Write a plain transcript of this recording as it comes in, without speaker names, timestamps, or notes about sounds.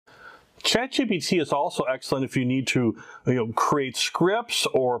ChatGPT is also excellent if you need to create scripts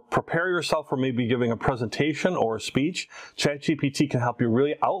or prepare yourself for maybe giving a presentation or a speech. ChatGPT can help you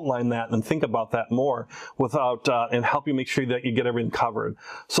really outline that and think about that more without and help you make sure that you get everything covered.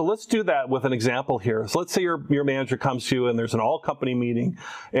 So let's do that with an example here. So let's say your manager comes to you and there's an all-company meeting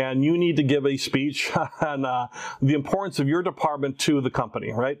and you need to give a speech on the importance of your department to the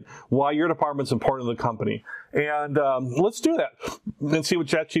company, right? Why your department's important to the company. And let's do that and see what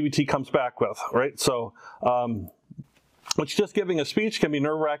ChatGPT comes back with, right? So, which just giving a speech can be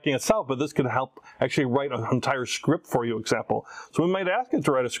nerve-wracking itself, but this could help actually write an entire script for you, example. So we might ask it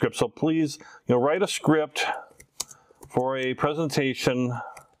to write a script. So please, write a script for a presentation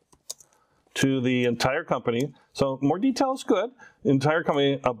to the entire company. So more detail is good. Entire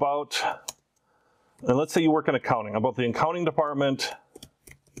company about, and let's say you work in accounting, about the accounting department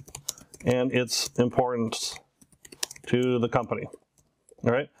and its importance to the company.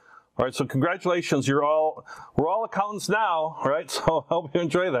 All right. All right. So congratulations. we're all accountants now. All right. So I hope you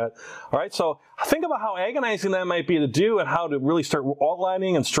enjoy that. All right. So think about how agonizing that might be to do and how to really start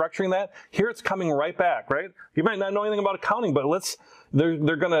outlining and structuring that. Here it's coming right back, right? You might not know anything about accounting, but they're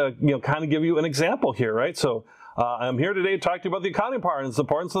going to, kind of give you an example here, right? So I'm here today to talk to you about the accounting part and its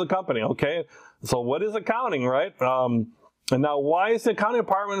importance to the company. Okay. So what is accounting, right? And now, why is the accounting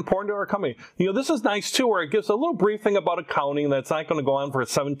department important to our company? This is nice, too, where it gives a little briefing about accounting that's not going to go on for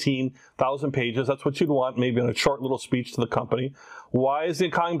 17,000 pages. That's what you'd want, maybe in a short little speech to the company. Why is the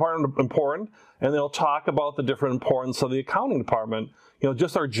accounting department important? And they'll talk about the different importance of the accounting department.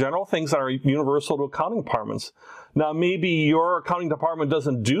 Just our general things that are universal to accounting departments. Now, maybe your accounting department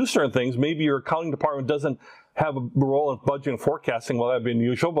doesn't do certain things. Maybe your accounting department doesn't have a role in budgeting and forecasting. Well, that'd be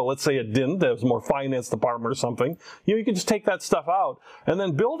unusual, but let's say it didn't. There was more finance department or something. You can just take that stuff out and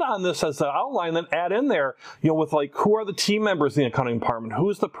then build on this as an outline, then add in there, with like, who are the team members in the accounting department?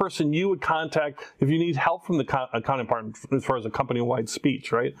 Who's the person you would contact if you need help from the accounting department as far as a company-wide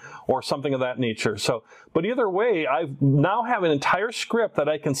speech, right? Or something of that nature. So, but either way, I now have an entire script that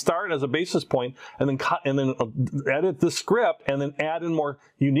I can start as a basis point and then edit the script and then add in more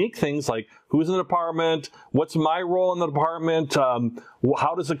unique things like who's in the department, what's my role in the department,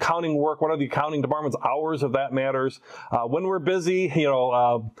 how does accounting work, what are the accounting department's hours if that matters, when we're busy,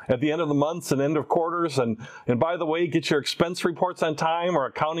 at the end of the months and end of quarters, and by the way, get your expense reports on time or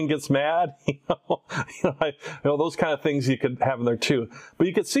accounting gets mad, those kind of things you could have in there too. But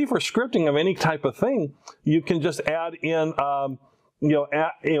you could see for scripting of any type of thing, you can just add in add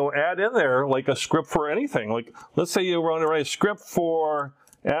in there like a script for anything. Like let's say you want to write a script for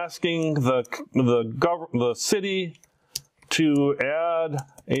asking the city to add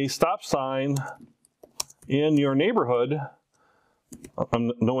a stop sign in your neighborhood.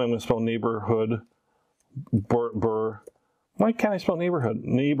 No way I'm going to spell neighborhood. Why can't I spell neighborhood?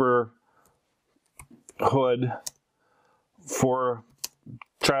 Neighborhood for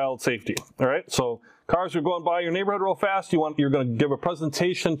child safety. All right. So cars are going by your neighborhood real fast. You're going to give a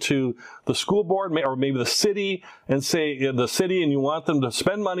presentation to the school board or maybe the city and say the city, and you want them to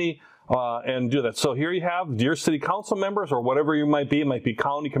spend money and do that. So here you have your city council members or whatever you might be. It might be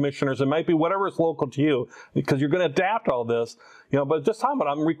county commissioners. It might be whatever is local to you because you're going to adapt all this. But just talking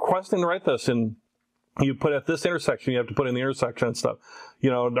about, I'm requesting to write this and you put at this intersection, you have to put in the intersection and stuff. I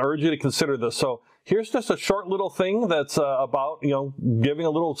urge you to consider this. So here's just a short little thing that's about, giving a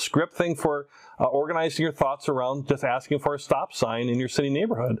little script thing for organizing your thoughts around just asking for a stop sign in your city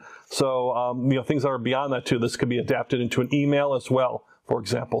neighborhood. So, things that are beyond that too. This could be adapted into an email as well, for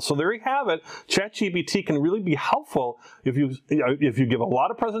example. So there you have it. ChatGPT can really be helpful if you give a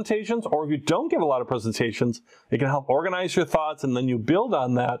lot of presentations, or if you don't give a lot of presentations. It can help organize your thoughts, and then you build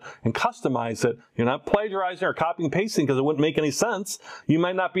on that and customize it. You're not plagiarizing or copying and pasting because it wouldn't make any sense. You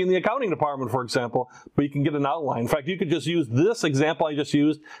might not be in the accounting department, for example, but you can get an outline. In fact, you could just use this example I just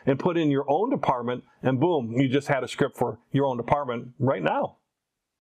used and put in your own department, and boom, you just had a script for your own department right now.